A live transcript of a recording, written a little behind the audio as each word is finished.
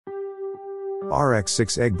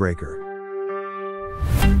RX-6 egg breaker.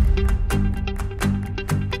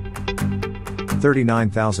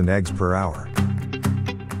 39,000 eggs per hour.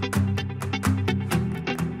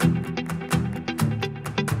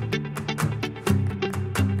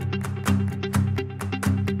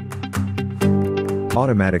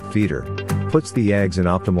 Automatic feeder puts the eggs in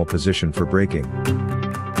optimal position for breaking.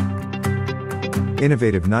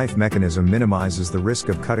 Innovative knife mechanism minimizes the risk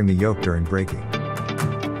of cutting the yolk during breaking.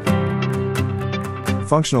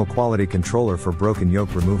 Functional quality controller for broken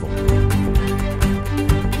yolk removal.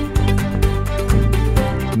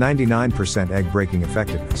 99% egg breaking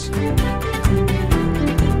effectiveness.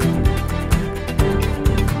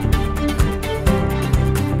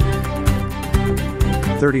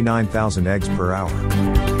 $39,000 eggs per hour.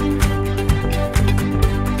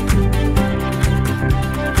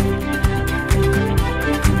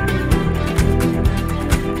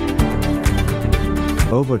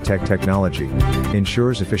 OVO-TECH technology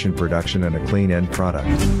ensures efficient production and a clean end product.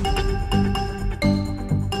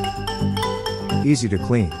 Easy to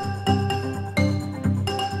clean.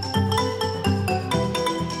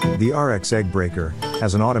 The RX egg breaker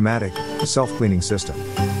has an automatic, self-cleaning system.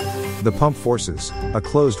 The pump forces a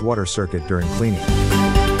closed water circuit during cleaning.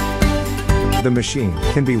 The machine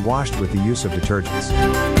can be washed with the use of detergents.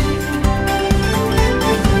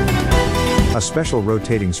 A special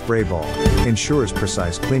rotating spray ball ensures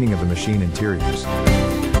precise cleaning of the machine interiors.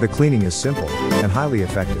 The cleaning is simple and highly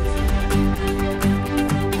effective.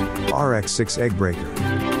 RX-6 egg breaker.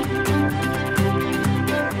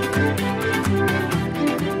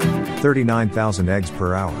 39,000 eggs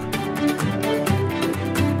per hour.